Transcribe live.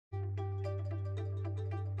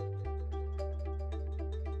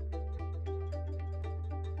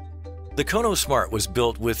The Kono Smart was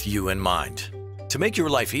built with you in mind. To make your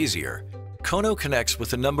life easier, Kono connects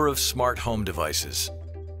with a number of smart home devices.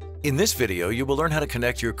 In this video, you will learn how to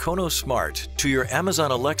connect your Kono Smart to your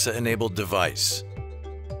Amazon Alexa-enabled device.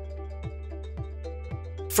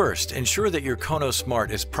 First, ensure that your Kono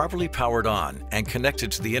Smart is properly powered on and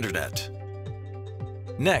connected to the internet.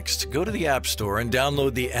 Next, go to the App Store and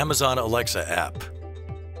download the Amazon Alexa app.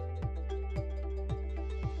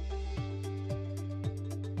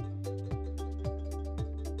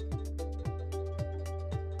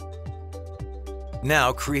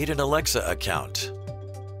 Now create an Alexa account.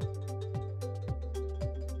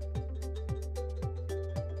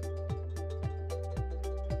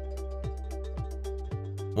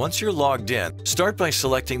 Once you're logged in, start by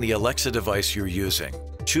selecting the Alexa device you're using.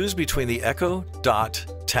 Choose between the Echo, Dot,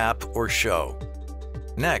 Tap, or Show.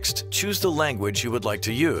 Next, choose the language you would like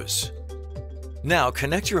to use. Now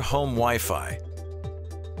connect your home Wi-Fi.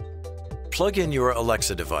 Plug in your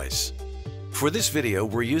Alexa device. For this video,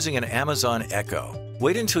 we're using an Amazon Echo.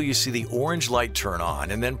 Wait until you see the orange light turn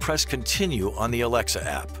on and then press Continue on the Alexa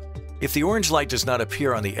app. If the orange light does not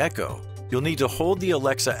appear on the Echo, you'll need to hold the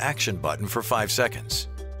Alexa Action button for 5 seconds.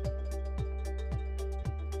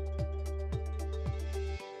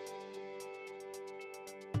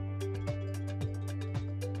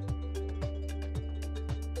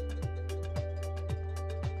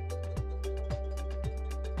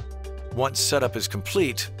 Once setup is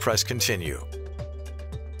complete, press Continue.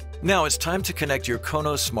 Now it's time to connect your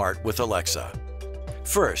Kono Smart with Alexa.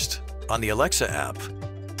 First, on the Alexa app,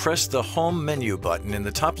 press the Home menu button in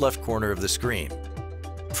the top left corner of the screen.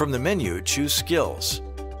 From the menu, choose Skills.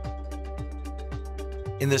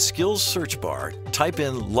 In the Skills search bar, type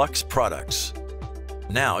in LUX Products.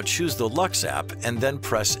 Now choose the LUX app and then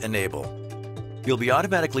press Enable. You'll be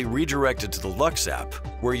automatically redirected to the LUX app,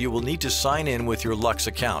 where you will need to sign in with your LUX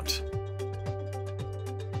account.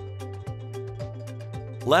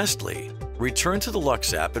 Lastly, return to the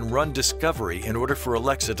LUX app and run Discovery in order for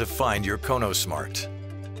Alexa to find your Kono Smart.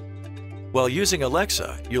 While using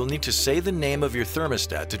Alexa, you'll need to say the name of your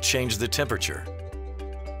thermostat to change the temperature.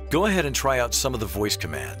 Go ahead and try out some of the voice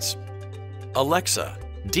commands. Alexa,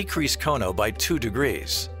 decrease Kono by 2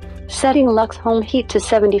 degrees. Setting LUX home heat to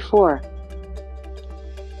 74.